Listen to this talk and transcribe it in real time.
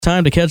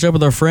Time to catch up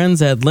with our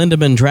friends at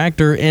Lindeman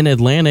Tractor in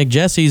Atlantic.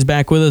 Jesse's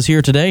back with us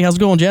here today. How's it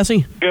going,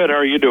 Jesse? Good. How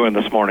are you doing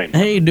this morning?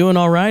 Hey, doing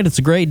all right. It's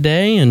a great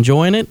day,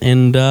 enjoying it.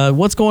 And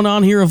what's going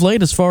on here of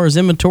late as far as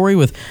inventory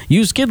with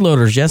used skid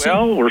loaders, Jesse?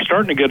 Well, we're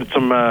starting to get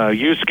some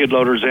used skid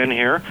loaders in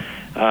here.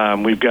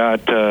 We've got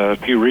a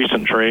few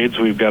recent trades.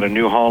 We've got a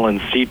New Holland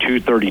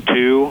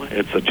C232.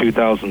 It's a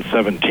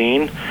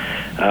 2017. It's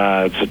a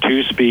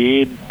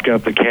 2-speed,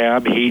 got the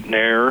cab, heat and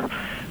air.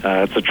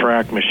 It's a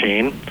track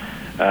machine.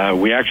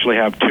 We actually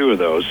have two of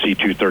those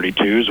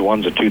C232s.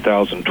 One's a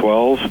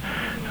 2012,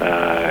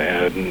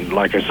 and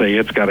like I say,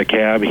 it's got a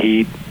cab,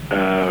 heat,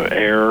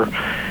 air,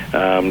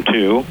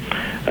 too.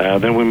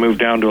 Then we move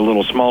down to a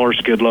little smaller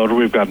skid loader.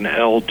 We've got an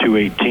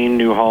L218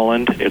 New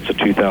Holland. It's a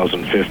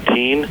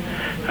 2015.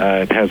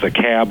 It has a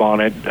cab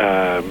on it,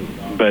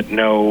 but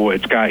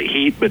it's got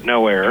heat but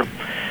no air.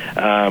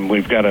 Then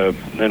we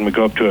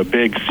go up to a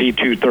big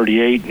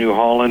C238 New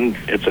Holland.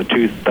 It's a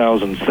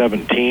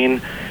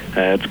 2017.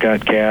 It's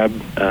got cab,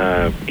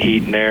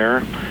 heat and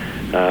air.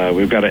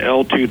 We've got an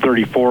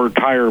L234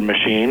 tire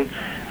machine,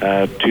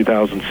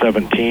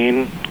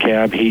 2017,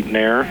 cab, heat and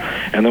air.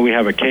 And then we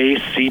have a Case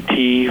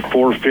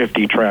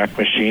CT450 track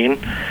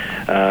machine.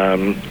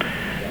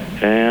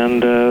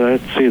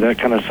 Let's see, that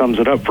kind of sums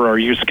it up for our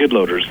used skid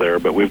loaders there.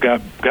 But we've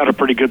got a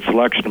pretty good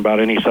selection, about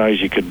any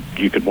size you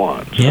could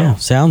want. So. Yeah,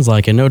 sounds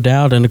like it, no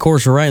doubt. And of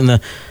course, we're right in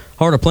the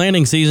heart of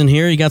planting season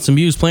here. You got some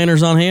used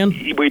planters on hand?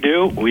 We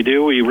do.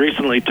 We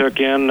recently took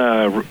in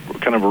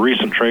kind of a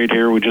recent trade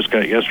here. We just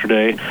got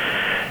yesterday.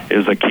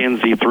 Is a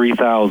Kinsey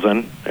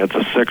 3000. It's a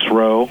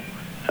 6-row.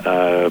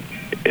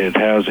 It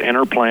has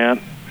inner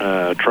plant,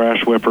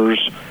 trash whippers,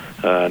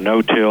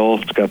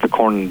 no-till. It's got the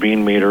corn and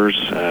bean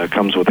meters.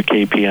 Comes with a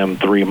KPM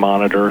 3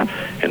 monitor,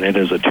 and it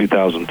is a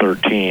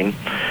 2013.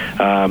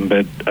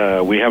 But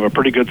we have a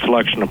pretty good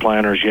selection of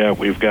planters yet.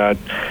 We've got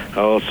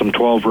some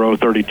 12-row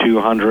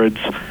 3200s.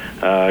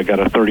 Got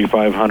a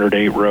 3500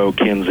 8-row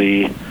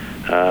Kinsey.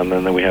 And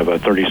then we have a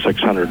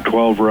 3600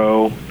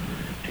 12-row.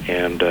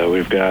 And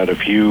we've got a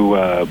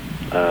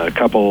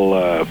couple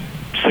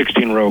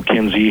 16-row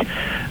Kinsey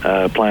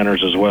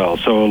planters as well.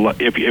 So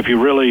if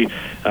you really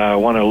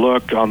want to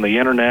look on the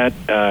internet,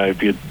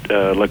 if you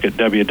look at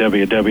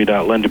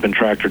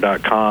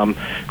www.lindemantractor.com,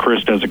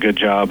 Chris does a good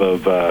job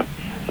of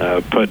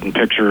putting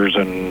pictures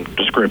and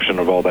description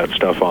of all that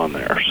stuff on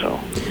there. So,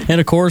 and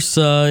of course,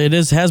 it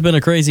has been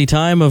a crazy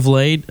time of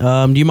late.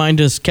 Do you mind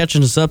just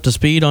catching us up to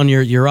speed on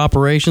your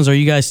operations? Are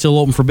you guys still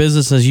open for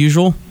business as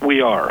usual?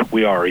 We are.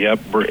 Yep.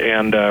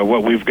 And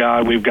what we've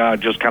got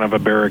just kind of a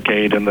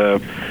barricade in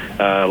the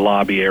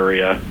lobby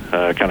area,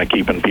 kind of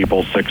keeping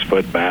people 6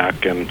 foot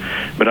back.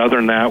 But other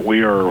than that,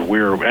 we're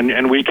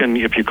we can,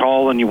 if you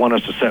call and you want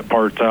us to set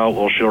parts out,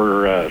 we'll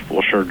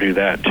sure do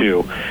that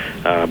too.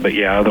 But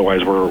yeah,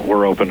 otherwise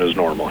we're open as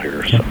normal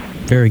here. So.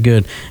 Very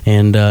good.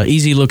 And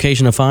easy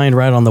location to find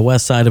right on the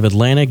west side of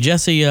Atlantic.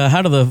 Jesse,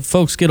 how do the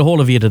folks get a hold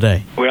of you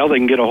today? Well, they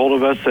can get a hold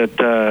of us at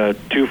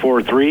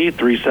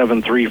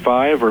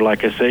 243-3735, or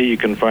like I say, you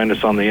can find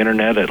us on the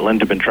internet at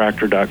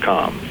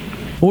lindemantractor.com.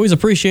 Always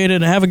appreciate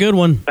it. Have a good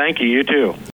one. Thank you. You too.